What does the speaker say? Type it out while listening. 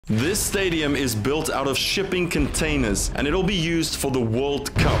This stadium is built out of shipping containers and it'll be used for the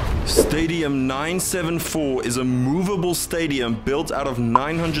World Cup. Stadium 974 is a movable stadium built out of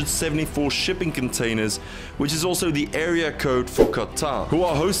 974 shipping containers, which is also the area code for Qatar, who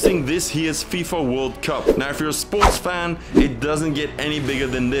are hosting this year's FIFA World Cup. Now, if you're a sports fan, it doesn't get any bigger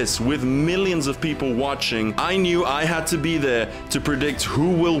than this. With millions of people watching, I knew I had to be there to predict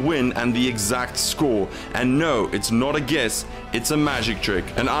who will win and the exact score. And no, it's not a guess, it's a magic trick.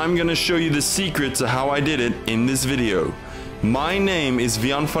 And I'm gonna show you the secret to how I did it in this video. My name is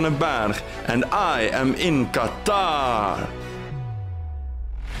Wian van den Berg and I am in Qatar.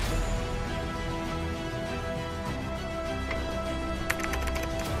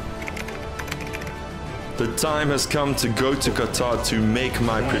 The time has come to go to Qatar to make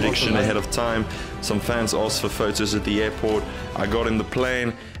my prediction ahead of time. Some fans asked for photos at the airport. I got in the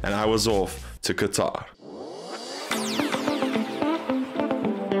plane and I was off to Qatar.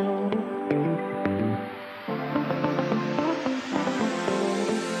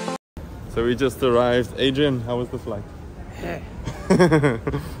 So we just arrived. Adrian, how was the flight?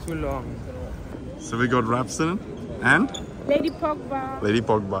 Too long. So we got Rapson and? Lady Pogba. Lady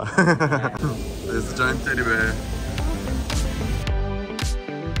Pogba. There's the giant teddy bear.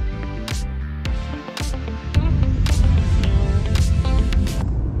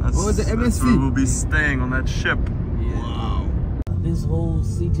 The MSC? That's where we'll be staying on that ship. Yeah. Wow. This whole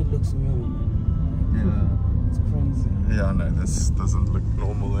city looks new. Yeah. It's crazy. Yeah, I know. This doesn't look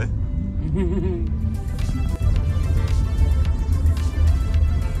normal, eh?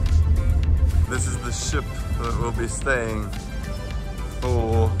 This is the ship that we'll be staying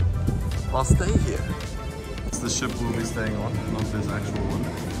for our stay here. It's the ship we'll be staying on, not this actual one.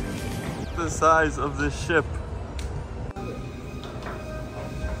 The size of this ship.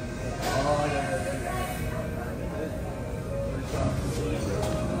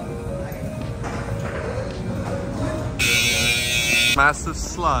 Massive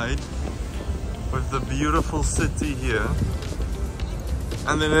slide with the beautiful city here,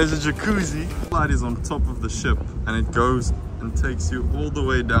 and then there's a jacuzzi. The slide is on top of the ship and it goes and takes you all the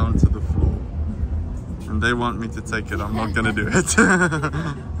way down to the floor, and they want me to take it. I'm not gonna do it.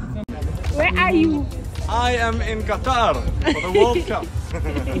 Where are you? I am in Qatar for the World Cup.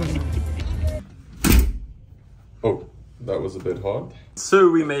 Oh, that was a bit hard. So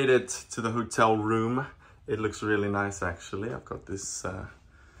we made it to the hotel room. It looks really nice, actually. I've got this, I've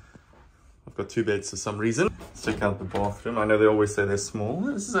got two beds for some reason. Let's check out the bathroom. I know they always say they're small.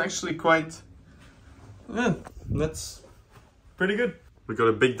 This is actually quite, yeah, that's pretty good. We've got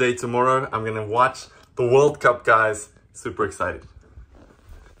a big day tomorrow. I'm gonna watch the World Cup, guys. Super excited.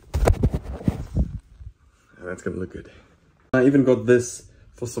 That's gonna look good. I even got this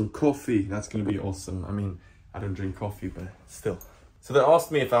for some coffee. That's gonna be awesome. I mean, I don't drink coffee, but still. So they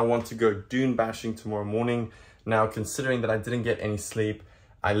asked me if I want to go dune bashing tomorrow morning. Now, considering that I didn't get any sleep,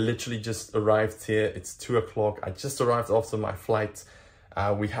 I literally just arrived here. It's 2 o'clock. I just arrived after my flight.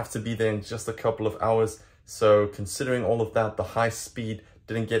 We have to be there in just a couple of hours. So considering all of that, the high speed,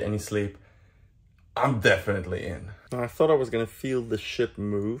 didn't get any sleep, I'm definitely in. I thought I was gonna feel the ship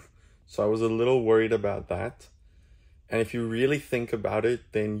move, so I was a little worried about that. And if you really think about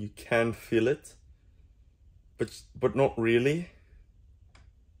it, then you can feel it, but not really.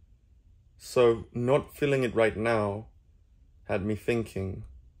 So not feeling it right now had me thinking,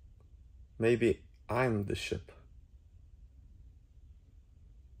 maybe I'm the ship.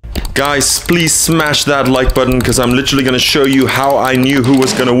 Guys, please smash that like button because I'm literally going to show you how I knew who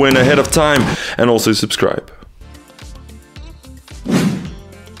was going to win ahead of time, and also subscribe.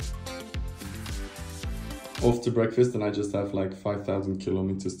 Off to breakfast and I just have like 5,000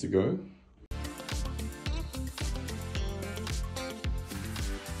 kilometers to go.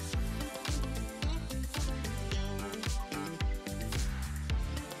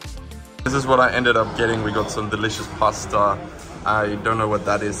 This is what I ended up getting. We got some delicious pasta. I don't know what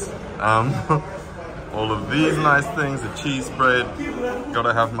that is. All of these nice things, the cheese bread.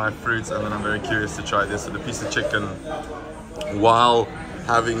 Gotta have my fruits, and then I'm very curious to try this. So the piece of chicken, while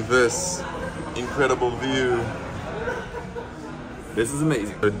having this incredible view. This is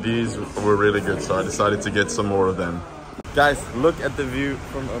amazing. But these were really good, so I decided to get some more of them. Guys, look at the view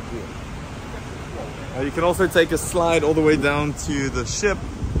from up here. You can also take a slide all the way down to the ship,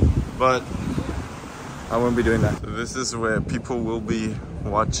 but I won't be doing that. So this is where people will be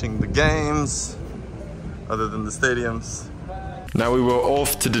watching the games, other than the stadiums. Now we were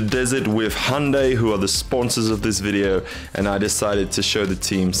off to the desert with Hyundai, who are the sponsors of this video, and I decided to show the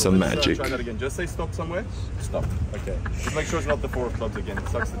team some magic. Try that again. Just say stop somewhere. Stop. Okay. Just make sure it's not the 4 clubs again. It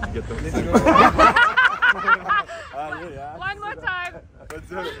sucks that you get them. One more time. Let's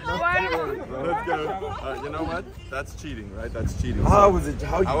do it. Let's go. You know what? That's cheating, right? That's cheating. How is it?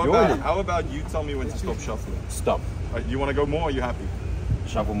 How you doing it? How about you tell me when to stop shuffling? Stop. You want to go more or are you happy?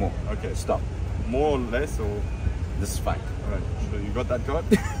 Shuffle more. Okay. Stop. More or less or? This is fine. Alright, so you got that card?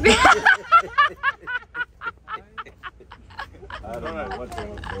 I don't know what's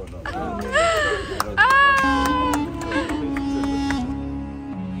going on.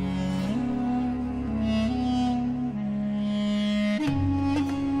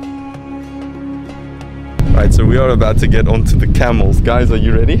 Right, so we are about to get onto the camels. Guys, are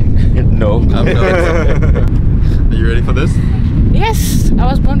you ready? No, I'm not. Are you ready for this? Yes, I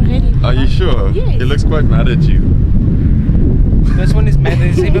was born ready. Are you sure? Yes. He looks quite mad at you. This one is mad,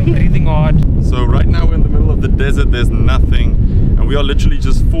 he's even breathing hard. So right now we're in the middle of the desert, there's nothing, and we are literally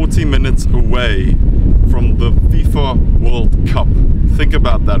just 40 minutes away from the FIFA World Cup. Think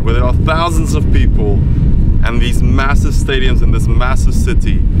about that, where there are thousands of people and these massive stadiums in this massive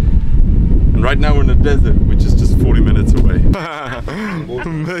city. And right now we're in a desert, which is just 40 minutes away.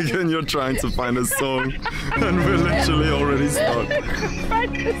 Megan, you're trying to find a song, and we're literally already stuck.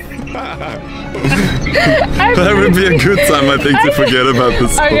 That would be a good time, I think, to forget about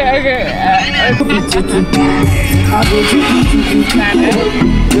this song. Okay.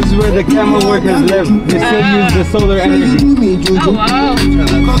 This is where the camel workers live. They still use the solar energy. Oh wow.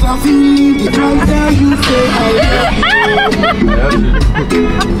 Cause I'm feeling the pride you say I love you.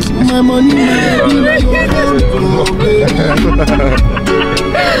 My money, Oh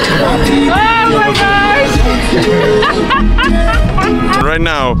my gosh. Right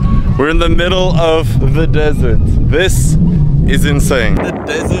now, we're in the middle of the desert. This is insane. The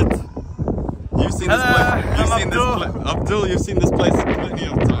desert. You've seen this place. You've seen this place. Abdul, you've seen this place plenty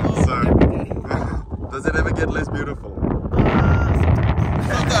of times. So, does it ever get less beautiful? I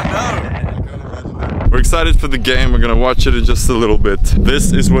can't imagine that. We're excited for the game. We're gonna watch it in just a little bit.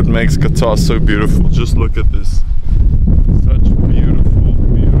 This is what makes Qatar so beautiful. Just look at this. Such beautiful,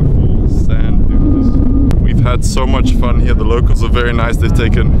 beautiful sand dunes. We've had so much fun here. The locals are very nice. They've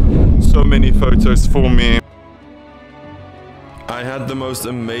taken so many photos for me. I had the most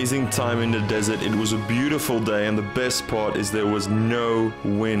amazing time in the desert. It was a beautiful day, and the best part is there was no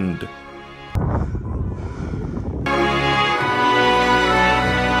wind.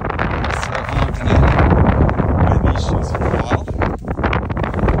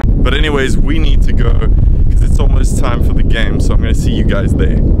 But anyways, we need to go because it's almost time for the game, so I'm going to see you guys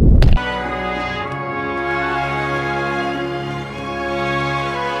there.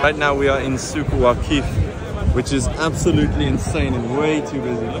 Right now we are in Souq Waqif, which is absolutely insane and way too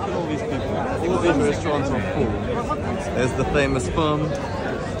busy. Look at all these people. All these restaurants are full. There's the famous farm.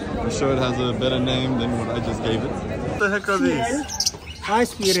 I'm sure it has a better name than what I just gave it. What the heck are these? Hi,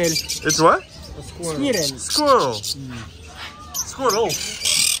 squirrel. It's what? A squirrel. Squirrel. Squirrel.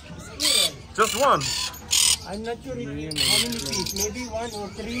 Just one. I'm not sure how many feet. Maybe 1 or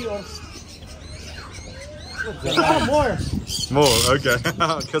 3 or... more. More, okay.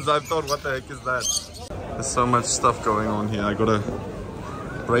 Because I thought, what the heck is that? There's so much stuff going on here. I got a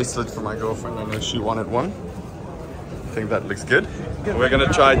bracelet for my girlfriend. I know she wanted one. I think that looks good. We're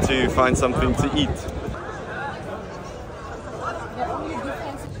gonna try to find something to eat.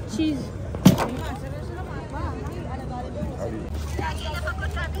 Cheese.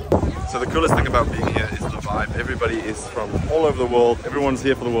 So the coolest thing about being here is the vibe. Everybody is from all over the world. Everyone's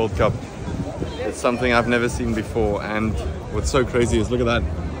here for the World Cup. It's something I've never seen before, and what's so crazy is, look at that.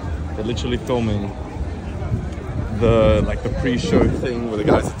 They're literally filming the pre-show thing where the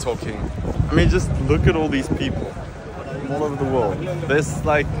guys are talking. I mean, just look at all these people from all over the world. There's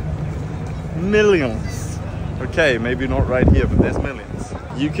like millions. Okay, maybe not right here, but there's millions.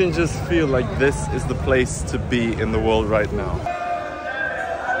 You can just feel like this is the place to be in the world right now.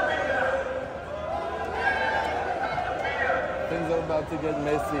 Things are about to get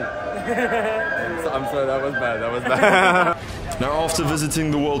messy. I'm sorry, that was bad. That was bad. Now, after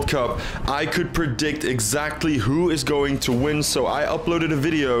visiting the World Cup, I could predict exactly who is going to win, so I uploaded a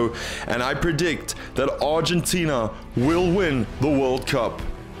video and I predict that Argentina will win the World Cup.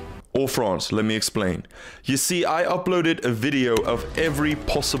 Or France, let me explain. You see, I uploaded a video of every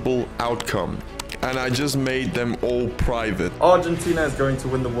possible outcome, and I just made them all private. Argentina is going to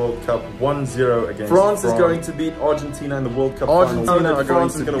win the World Cup 1-0 against France. Is going to beat Argentina in the World Cup final.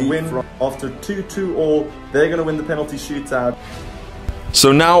 France is going to win after 2-2 all. They're going to win the penalty shootout.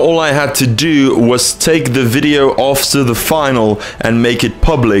 So now all I had to do was take the video after the final and make it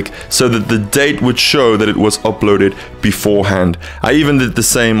public so that the date would show that it was uploaded beforehand. I even did the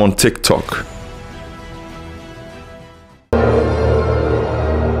same on TikTok.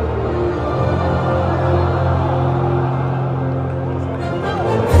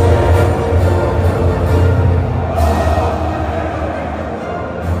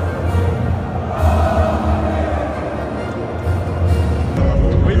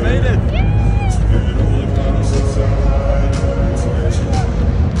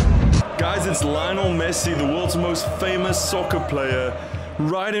 it's Lionel Messi, the world's most famous soccer player,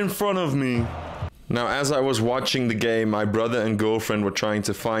 right in front of me. Now, as I was watching the game, my brother and girlfriend were trying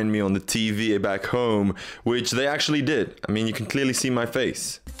to find me on the TV back home, which they actually did. I mean, you can clearly see my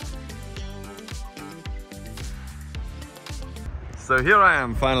face. So here I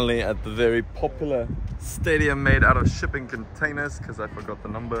am finally at the very popular stadium made out of shipping containers, because I forgot the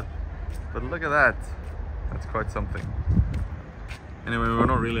number. But look at that. That's quite something. Anyway, we're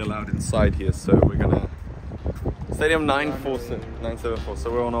not really allowed inside here, so we're gonna... Stadium 974,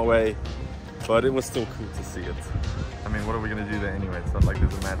 so we're on our way. But it was still cool to see it. I mean, what are we gonna do there anyway? It's not like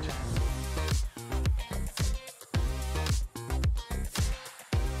there's a match.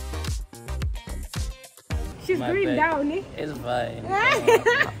 She's going down, eh? It's fine.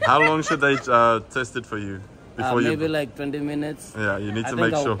 How long should they test it for you? Before Maybe like 20 minutes. Yeah, you need to I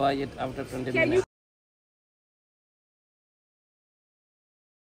make think sure. I'll buy it after 20 minutes.